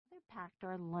packed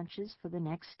our lunches for the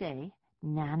next day,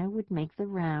 Nana would make the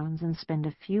rounds and spend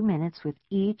a few minutes with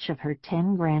each of her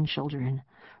 10 grandchildren,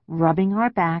 rubbing our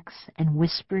backs and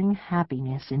whispering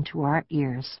happiness into our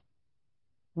ears.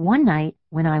 One night,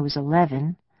 when I was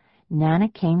 11, Nana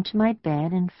came to my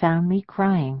bed and found me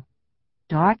crying.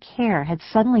 Dark hair had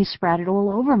suddenly sprouted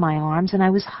all over my arms, and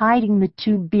I was hiding the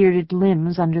 2 bearded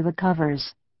limbs under the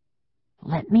covers.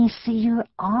 "Let me see your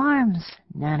arms,"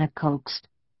 Nana coaxed.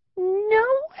 "No,"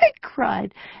 I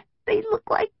cried. "They look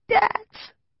like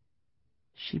Dad's."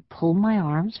 She pulled my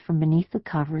arms from beneath the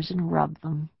covers and rubbed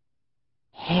them.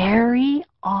 "Hairy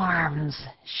arms,"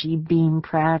 she beamed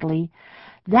proudly.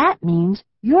 "That means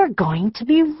you're going to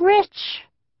be rich."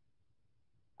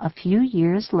 A few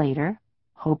years later,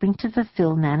 hoping to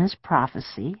fulfill Nana's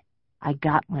prophecy, I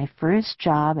got my first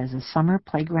job as a summer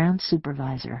playground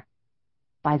supervisor.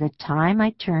 By the time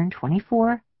I turned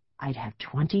 24, I'd have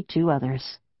 22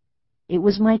 others. It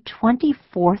was my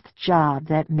 24th job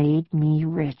that made me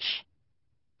rich.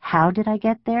 How did I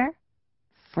get there?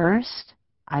 First,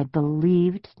 I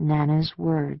believed Nana's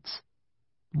words.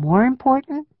 More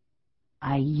important,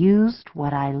 I used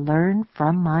what I learned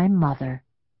from my mother.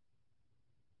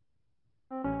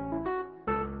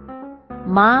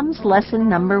 Mom's lesson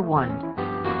number 1.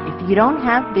 If you don't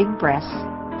have big breasts,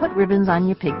 put ribbons on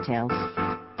your pigtails.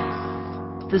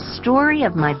 The story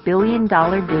of my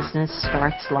billion-dollar business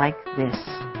starts like this.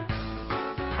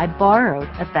 I borrowed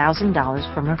 $1,000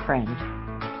 from a friend.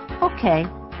 Okay,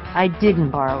 I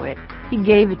didn't borrow it. He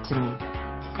gave it to me.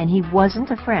 And he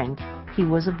wasn't a friend. He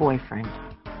was a boyfriend.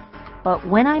 But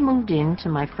when I moved into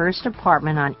my first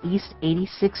apartment on East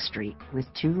 86th Street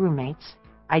with 2 roommates,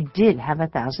 I did have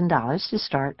 $1,000 to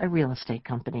start a real estate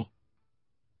company.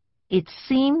 It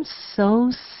seems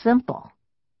so simple.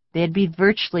 There'd be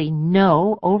virtually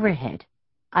no overhead.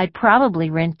 I'd probably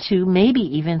rent 2, maybe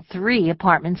even 3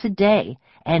 apartments a day,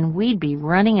 and we'd be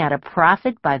running at a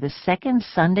profit by the second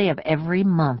Sunday of every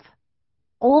month.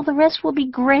 All the rest will be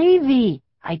gravy,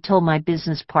 I told my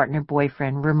business partner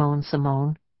boyfriend, Ramon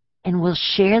Simone. And we'll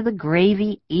share the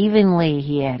gravy evenly,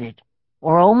 he added,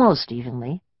 or almost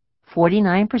evenly.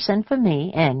 49% for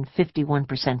me and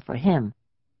 51% for him.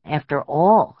 After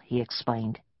all, he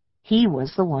explained, he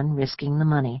was the one risking the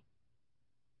money.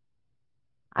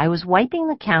 I was wiping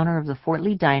the counter of the Fort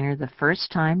Lee Diner the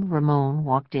first time Ramon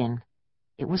walked in.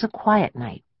 It was a quiet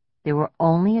night. There were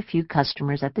only a few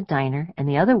customers at the diner, and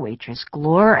the other waitress,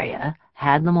 Gloria,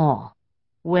 had them all.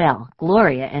 Well,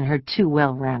 Gloria and her 2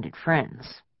 well-rounded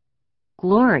friends.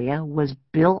 Gloria was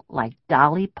built like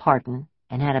Dolly Parton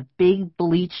and had a big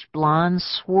bleached blonde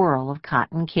swirl of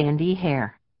cotton candy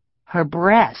hair. Her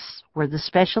breasts were the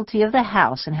specialty of the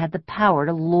house and had the power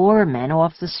to lure men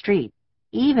off the street,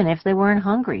 even if they weren't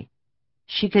hungry.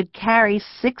 She could carry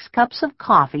 6 cups of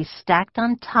coffee stacked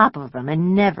on top of them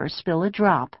and never spill a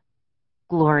drop.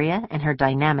 Gloria and her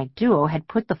dynamic duo had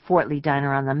put the Fort Lee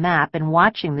Diner on the map, and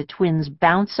watching the twins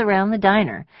bounce around the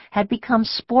diner had become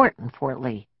sport in Fort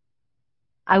Lee.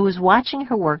 I was watching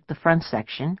her work the front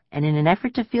section, and in an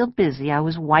effort to feel busy, I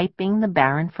was wiping the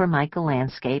barren Formica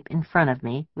landscape in front of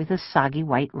me with a soggy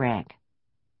white rag.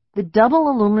 The double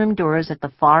aluminum doors at the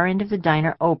far end of the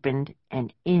diner opened,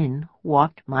 and in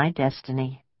walked my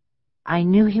destiny. I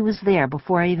knew he was there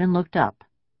before I even looked up.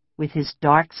 With his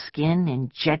dark skin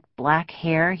and jet black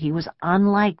hair, he was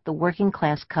unlike the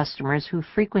working-class customers who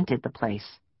frequented the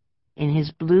place. In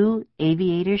his blue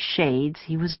aviator shades,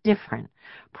 he was different,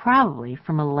 probably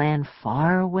from a land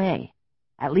far away,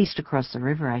 at least across the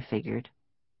river, I figured.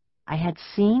 I had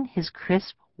seen his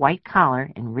crisp white collar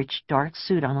and rich dark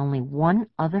suit on only one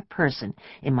other person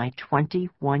in my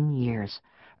 21 years,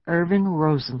 Irvin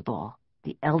Rosenthal,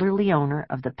 the elderly owner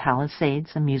of the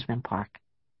Palisades amusement park.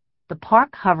 The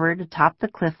park hovered atop the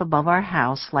cliff above our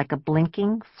house like a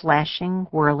blinking, flashing,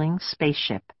 whirling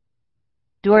spaceship.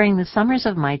 During the summers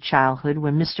of my childhood,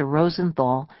 when Mr.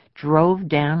 Rosenthal drove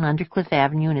down Undercliff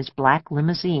Avenue in his black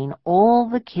limousine, all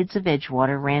the kids of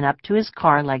Edgewater ran up to his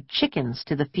car like chickens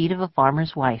to the feet of a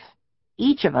farmer's wife,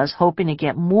 each of us hoping to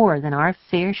get more than our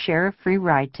fair share of free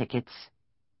ride tickets.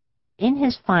 In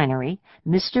his finery,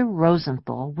 Mr.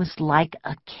 Rosenthal was like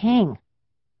a king.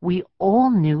 We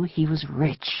all knew he was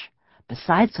rich.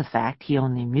 Besides the fact he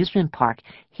owned the amusement park,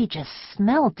 he just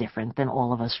smelled different than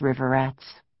all of us river rats.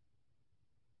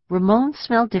 Ramon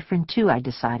smelled different too, I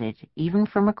decided, even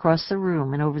from across the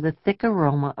room and over the thick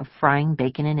aroma of frying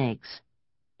bacon and eggs.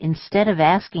 Instead of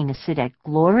asking to sit at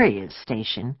Gloria's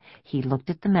station, he looked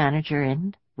at the manager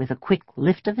and, with a quick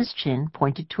lift of his chin,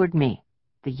 pointed toward me,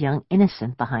 the young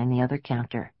innocent behind the other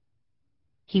counter.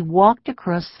 He walked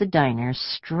across the diner,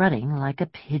 strutting like a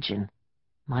pigeon.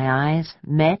 My eyes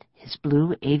met his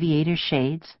blue aviator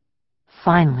shades.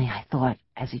 Finally, I thought,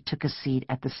 as he took a seat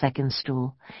at the second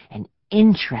stool, an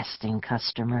interesting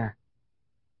customer.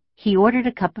 He ordered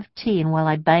a cup of tea, and while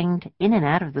I banged in and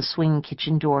out of the swing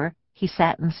kitchen door, he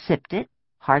sat and sipped it,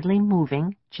 hardly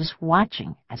moving, just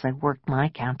watching as I worked my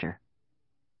counter.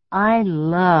 I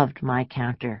loved my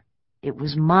counter. It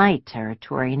was my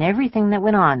territory, and everything that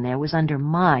went on there was under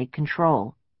my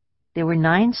control. There were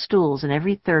 9 stools, and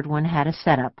every third one had a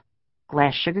setup: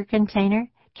 glass sugar container,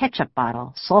 ketchup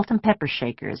bottle, salt and pepper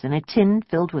shakers, and a tin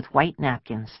filled with white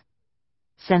napkins.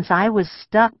 Since I was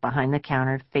stuck behind the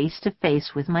counter face to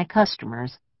face with my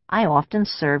customers, I often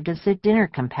served as their dinner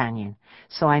companion,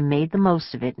 so I made the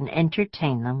most of it and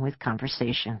entertained them with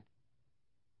conversation.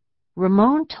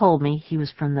 Ramon told me he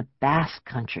was from the Basque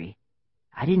Country.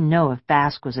 I didn't know if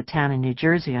Basque was a town in New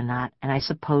Jersey or not, and I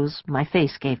suppose my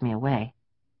face gave me away.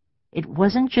 It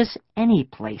wasn't just any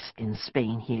place in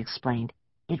Spain, he explained.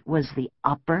 It was the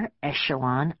upper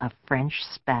echelon of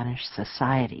French-Spanish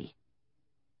society.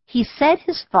 He said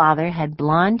his father had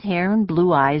blonde hair and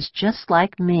blue eyes just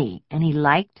like me, and he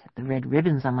liked the red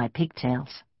ribbons on my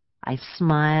pigtails. I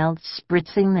smiled,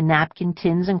 spritzing the napkin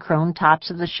tins and chrome tops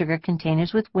of the sugar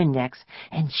containers with Windex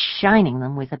and shining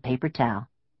them with a paper towel.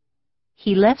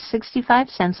 He left 65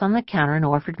 cents on the counter and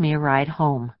offered me a ride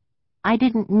home. I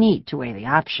didn't need to weigh the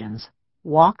options: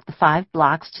 walk the 5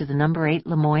 blocks to the number 8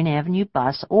 Lemoyne Avenue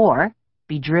bus, or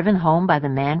be driven home by the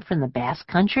man from the Basque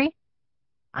Country.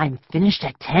 "I'm finished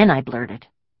at 10, I blurted.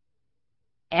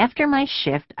 After my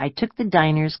shift, I took the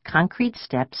diner's concrete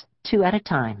steps 2 at a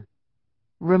time.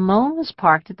 Ramon was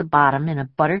parked at the bottom in a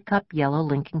buttercup yellow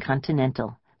Lincoln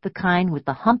Continental, the kind with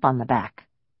the hump on the back.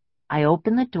 I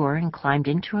opened the door and climbed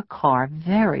into a car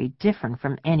very different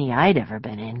from any I'd ever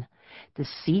been in. The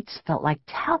seats felt like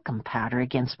talcum powder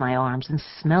against my arms and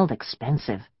smelled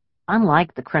expensive,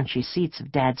 unlike the crunchy seats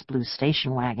of Dad's blue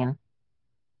station wagon.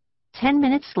 10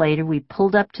 minutes later, we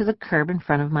pulled up to the curb in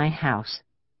front of my house.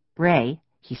 Ray,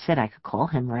 he said I could call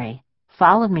him Ray,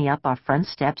 followed me up our front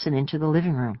steps and into the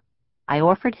living room. I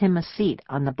offered him a seat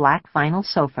on the black vinyl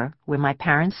sofa where my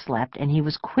parents slept, and he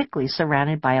was quickly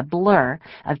surrounded by a blur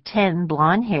of 10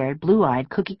 blonde-haired, blue-eyed,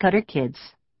 cookie-cutter kids.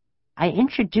 I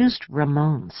introduced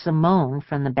Simone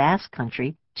from the Basque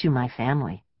Country, to my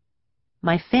family.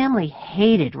 My family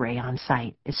hated Ray on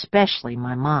sight, especially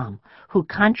my mom, who,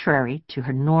 contrary to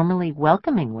her normally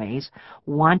welcoming ways,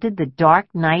 wanted the dark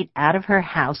night out of her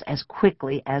house as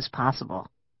quickly as possible.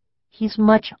 "He's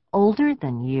much older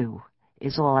than you,"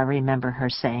 is all I remember her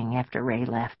saying after Ray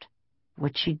left.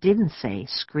 What she didn't say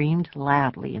screamed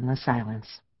loudly in the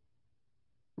silence.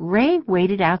 Ray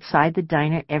waited outside the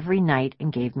diner every night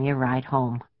and gave me a ride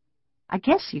home. I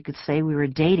guess you could say we were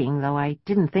dating, though I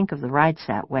didn't think of the rides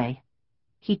that way.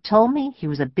 He told me he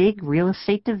was a big real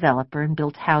estate developer and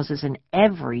built houses in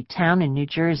every town in New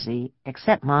Jersey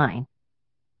except mine.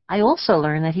 I also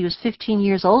learned that he was 15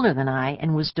 years older than I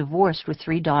and was divorced with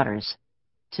 3 daughters.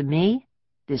 To me,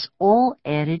 this all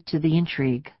added to the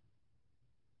intrigue.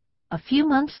 A few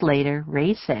months later,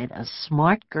 Ray said a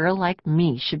smart girl like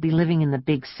me should be living in the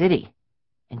big city,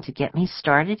 and to get me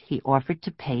started, he offered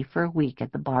to pay for a week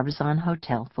at the Barbizon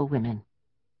Hotel for Women.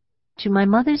 To my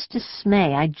mother's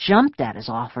dismay, I jumped at his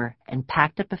offer and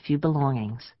packed up a few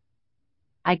belongings.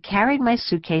 I carried my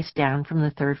suitcase down from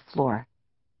the 3rd floor.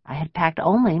 I had packed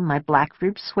only my black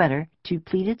ribbed sweater, 2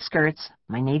 pleated skirts,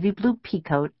 my navy blue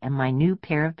peacoat, and my new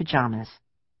pair of pajamas.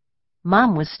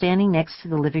 Mom was standing next to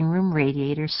the living room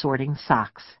radiator sorting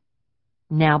socks.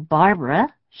 "Now,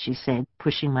 Barbara," she said,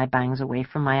 pushing my bangs away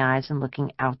from my eyes and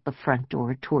looking out the front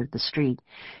door toward the street,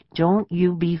 "don't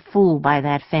you be fooled by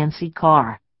that fancy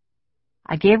car."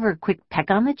 I gave her a quick peck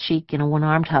on the cheek and a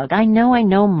one-armed hug. I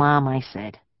know, Mom," I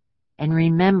said. "And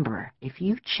remember, if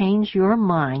you change your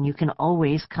mind, you can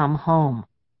always come home."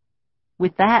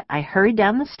 With that, I hurried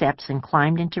down the steps and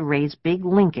climbed into Ray's big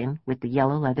Lincoln with the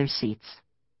yellow leather seats.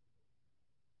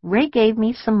 Ray gave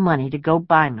me some money to go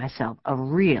buy myself a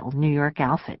real New York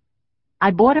outfit.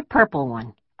 I bought a purple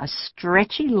one, a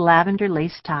stretchy lavender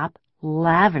lace top,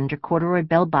 lavender corduroy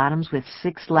bell-bottoms with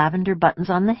 6 lavender buttons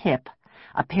on the hip,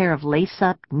 a pair of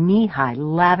lace-up, knee-high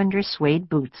lavender suede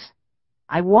boots.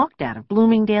 I walked out of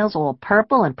Bloomingdale's all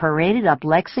purple and paraded up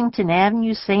Lexington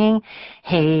Avenue singing,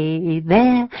 "Hey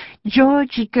there,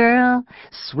 Georgie girl,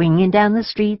 swinging down the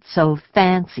street so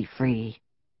fancy-free."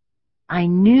 I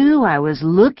knew I was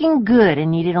looking good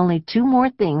and needed only 2 more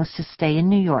things to stay in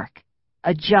New York: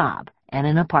 a job and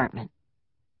an apartment.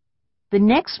 The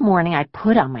next morning, I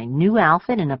put on my new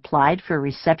outfit and applied for a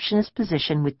receptionist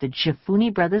position with the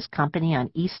Giafuni Brothers Company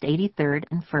on East 83rd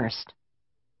and 1st.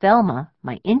 Thelma,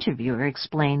 my interviewer,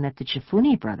 explained that the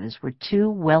Jafuni brothers were two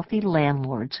wealthy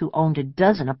landlords who owned a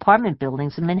dozen apartment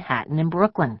buildings in Manhattan and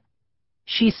Brooklyn.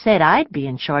 She said I'd be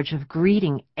in charge of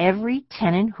greeting every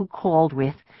tenant who called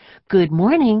with, "Good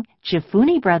morning,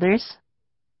 Jafuni brothers."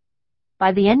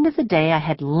 By the end of the day, I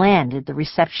had landed the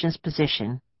receptionist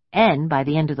position, and by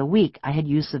the end of the week, I had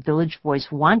used the Village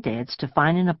Voice want ads to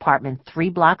find an apartment 3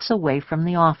 blocks away from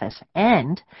the office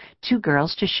and 2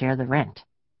 girls to share the rent.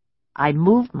 I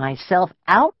moved myself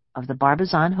out of the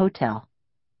Barbizon Hotel.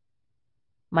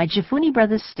 My Jafuni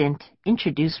Brothers stint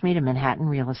introduced me to Manhattan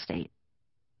real estate.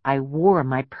 I wore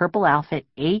my purple outfit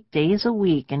 8 days a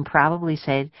week and probably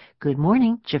said, "Good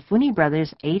morning, Jafuni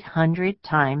Brothers," 800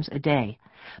 times a day.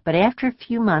 But after a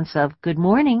few months of "Good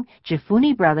morning,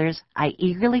 Jafuni Brothers," I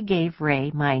eagerly gave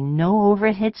Ray my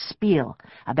no-overhead spiel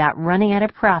about running at a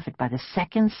profit by the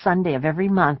second Sunday of every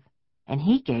month, and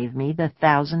he gave me the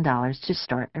 $1,000 to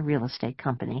start a real estate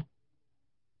company.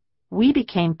 We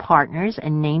became partners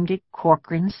and named it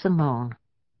Corcoran Simone.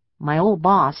 My old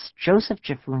boss, Joseph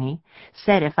Jafuni,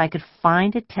 said if I could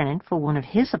find a tenant for one of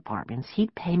his apartments,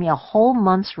 he'd pay me a whole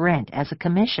month's rent as a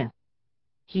commission.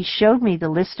 He showed me the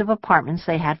list of apartments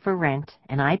they had for rent,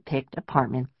 and I picked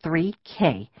apartment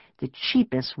 3K, the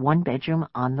cheapest one-bedroom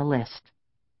on the list.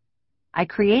 I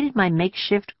created my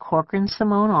makeshift Corcoran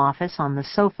Simone office on the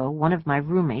sofa one of my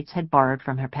roommates had borrowed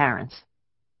from her parents.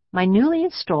 My newly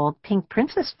installed Pink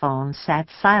Princess phone sat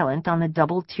silent on the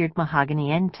double-tiered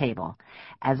mahogany end table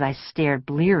as I stared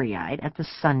bleary-eyed at the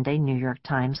Sunday New York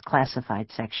Times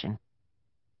classified section.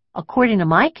 According to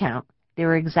my count, there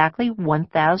were exactly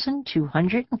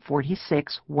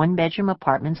 1,246 one-bedroom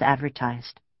apartments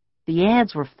advertised. The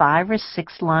ads were 5 or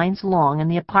 6 lines long, and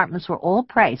the apartments were all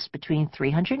priced between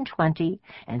 $320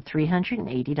 and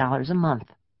 $380 a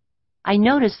month. I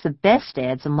noticed the best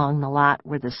ads among the lot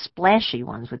were the splashy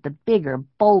ones with the bigger,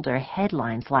 bolder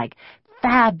headlines like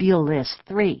 "Fabulous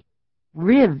 3,"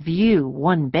 "Review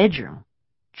 1 bedroom,"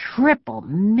 "Triple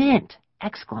Mint!"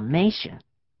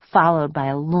 followed by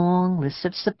a long list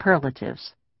of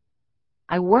superlatives.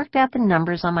 I worked out the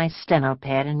numbers on my steno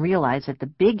pad and realized that the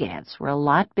big ads were a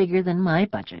lot bigger than my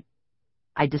budget.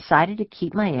 I decided to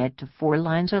keep my ad to 4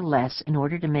 lines or less in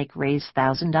order to make Ray's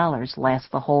 $1,000 last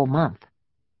the whole month.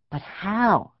 But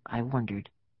how, I wondered,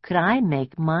 could I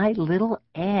make my little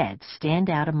ad stand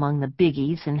out among the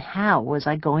biggies, and how was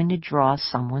I going to draw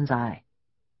someone's eye?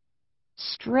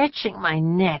 Stretching my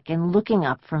neck and looking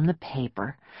up from the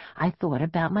paper, I thought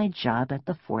about my job at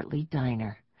the Fort Lee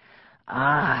Diner.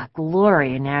 Ah,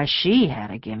 Gloria, now she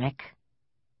had a gimmick.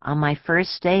 On my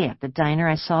first day at the diner,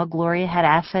 I saw Gloria had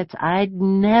assets I'd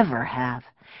never have,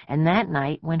 and that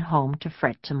night went home to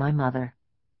fret to my mother.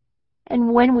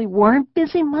 And when we weren't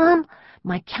busy, Mom,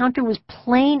 my counter was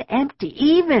plain empty.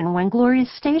 Even when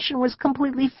Gloria's station was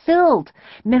completely filled,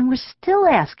 men were still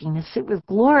asking to sit with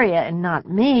Gloria and not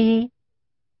me.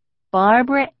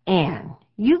 "Barbara Ann,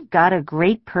 you've got a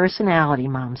great personality,"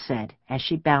 Mom said, as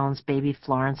she balanced baby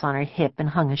Florence on her hip and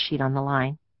hung a sheet on the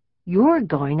line. "You're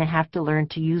going to have to learn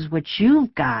to use what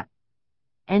you've got.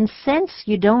 And since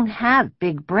you don't have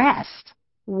big breasts,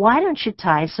 why don't you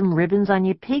tie some ribbons on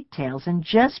your pigtails and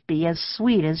just be as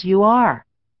sweet as you are?"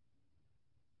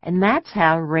 And that's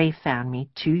how Ray found me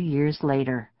 2 years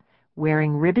later,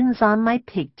 wearing ribbons on my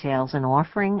pigtails and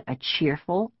offering a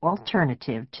cheerful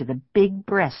alternative to the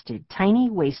big-breasted,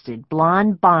 tiny-waisted,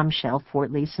 blonde bombshell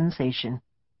Fort Lee sensation.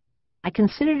 I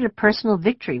considered it a personal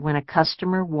victory when a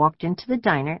customer walked into the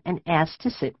diner and asked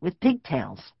to sit with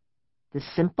pigtails. The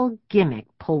simple gimmick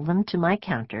pulled them to my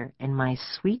counter, and my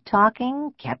sweet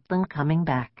talking kept them coming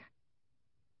back.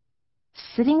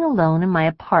 Sitting alone in my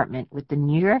apartment with the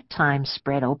New York Times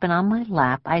spread open on my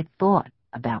lap, I thought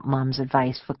about Mom's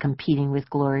advice for competing with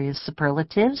Gloria's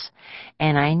superlatives,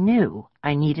 and I knew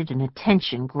I needed an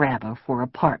attention grabber for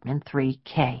apartment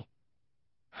 3K.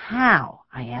 How,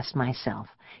 I asked myself,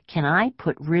 can I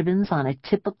put ribbons on a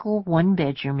typical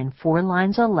one-bedroom in 4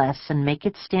 lines or less and make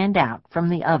it stand out from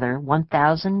the other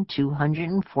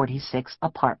 1,246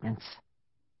 apartments?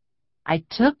 I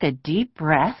took a deep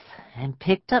breath and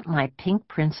picked up my Pink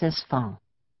Princess phone.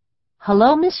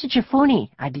 "Hello, Mr. Jafuni,"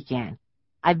 I began.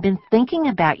 "I've been thinking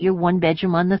about your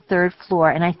one-bedroom on the 3rd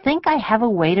floor, and I think I have a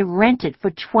way to rent it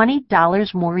for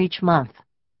 $20 more each month."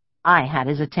 I had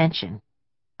his attention.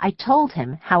 I told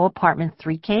him how apartment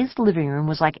 3K's living room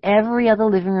was like every other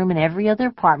living room in every other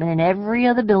apartment in every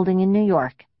other building in New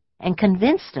York, and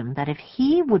convinced him that if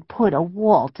he would put a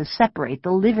wall to separate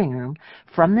the living room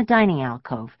from the dining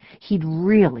alcove, he'd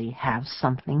really have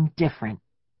something different.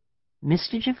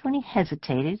 Mr. Jafuni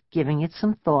hesitated, giving it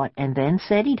some thought, and then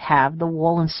said he'd have the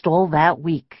wall installed that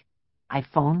week. I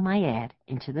phoned my ad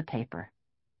into the paper.